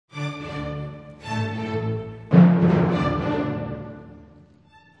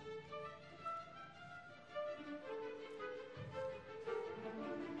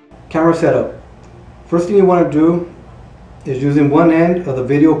Camera setup. First thing you want to do is using one end of the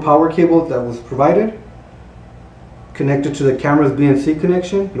video power cable that was provided, connect it to the camera's BNC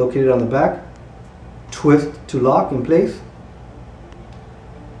connection located on the back, twist to lock in place,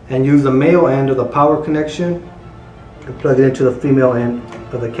 and use the male end of the power connection and plug it into the female end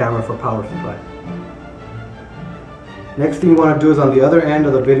of the camera for power supply. Next thing you want to do is on the other end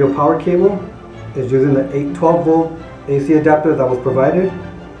of the video power cable is using the 812 volt AC adapter that was provided,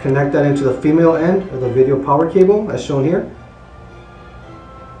 connect that into the female end of the video power cable as shown here,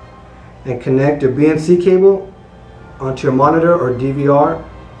 and connect your BNC cable onto your monitor or DVR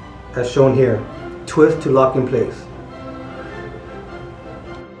as shown here. Twist to lock in place.